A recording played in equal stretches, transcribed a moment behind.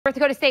North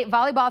Dakota State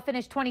volleyball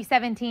finished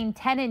 2017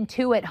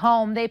 10-2 at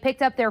home. They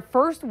picked up their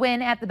first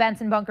win at the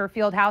Benson Bunker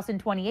Fieldhouse in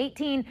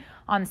 2018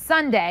 on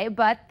Sunday,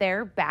 but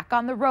they're back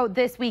on the road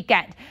this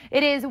weekend.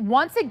 It is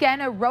once again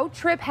a road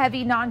trip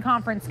heavy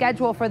non-conference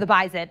schedule for the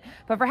Bison,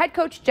 but for head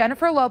coach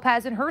Jennifer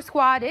Lopez and her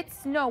squad,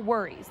 it's no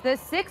worries. The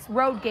 6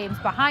 road games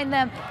behind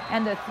them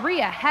and the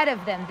 3 ahead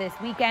of them this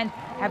weekend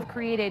have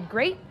created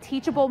great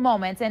teachable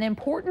moments and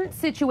important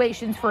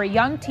situations for a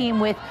young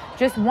team with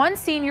just 1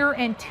 senior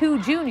and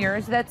 2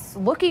 juniors that's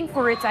looking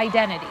for its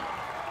identity.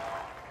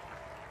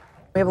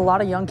 We have a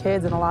lot of young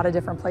kids in a lot of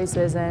different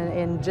places,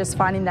 and just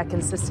finding that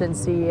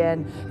consistency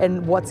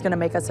and what's going to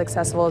make us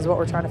successful is what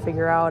we're trying to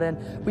figure out.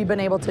 And we've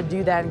been able to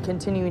do that and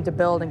continuing to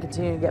build and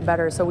continue to get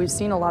better. So we've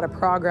seen a lot of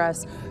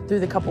progress through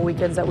the couple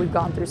weekends that we've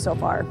gone through so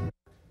far.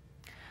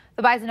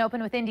 The Bison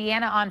open with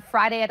Indiana on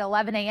Friday at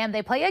 11 a.m.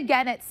 They play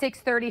again at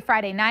 6:30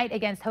 Friday night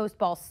against host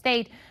Ball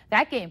State.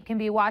 That game can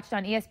be watched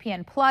on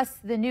ESPN Plus,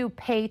 the new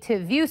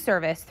pay-to-view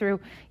service through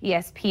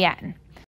ESPN.